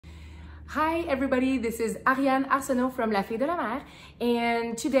Hi everybody, this is Ariane Arsenault from La Fille de la Mer,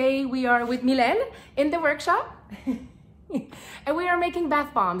 and today we are with Mylène in the workshop and we are making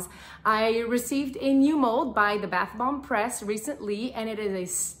bath bombs. I received a new mold by the Bath Bomb Press recently, and it is a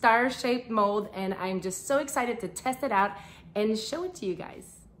star-shaped mold, and I'm just so excited to test it out and show it to you guys.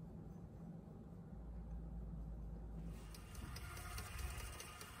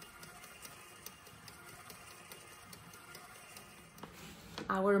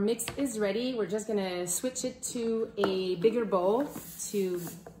 Our mix is ready. We're just gonna switch it to a bigger bowl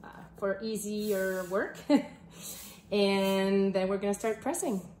for easier work. And then we're gonna start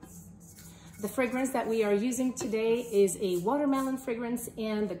pressing. The fragrance that we are using today is a watermelon fragrance,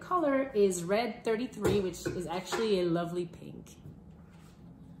 and the color is Red 33, which is actually a lovely pink.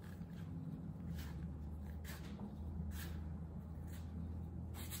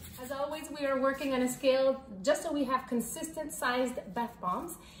 As always, we are working on a scale just so we have consistent sized bath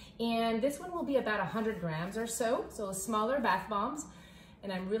bombs. And this one will be about 100 grams or so smaller bath bombs.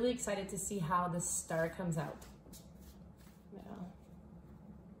 And I'm really excited to see how the star comes out.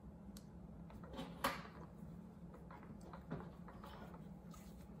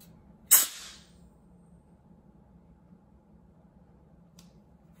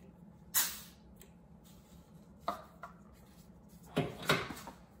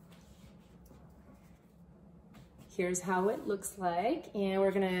 Here's how it looks like, and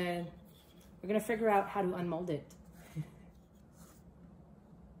we're gonna figure out how to unmold it.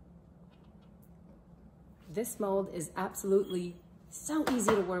 This mold is absolutely so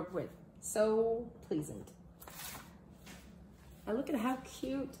easy to work with, so pleasant. And look at how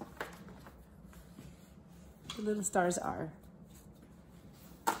cute the little stars are.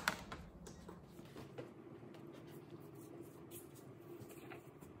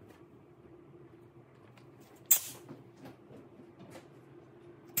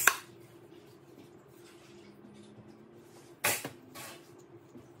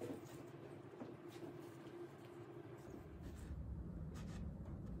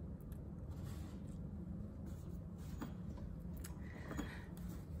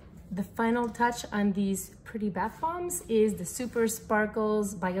 The final touch on these pretty bath bombs is the Super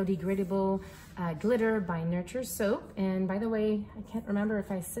Sparkles biodegradable glitter by Nurture Soap. And by the way, I can't remember if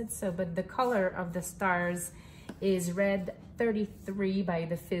I said so, but the color of the stars is Red 33 by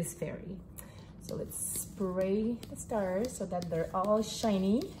the Fizz Fairy. So let's spray the stars so that they're all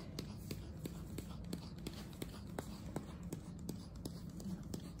shiny.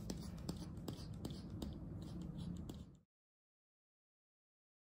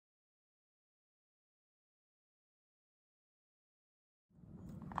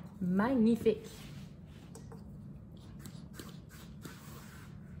 Magnifique.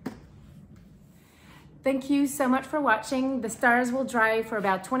 Thank you so much for watching. The stars will dry for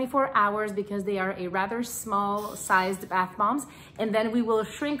about 24 hours because they are a rather small sized bath bombs. And then we will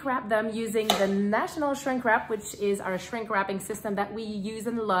shrink wrap them using the National Shrink Wrap, which is our shrink wrapping system that we use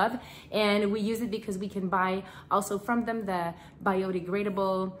and love. And we use it because we can buy also from them the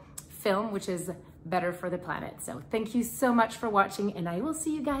biodegradable film, which is better for the planet. So thank you so much for watching, and I will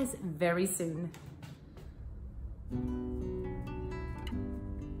see you guys very soon.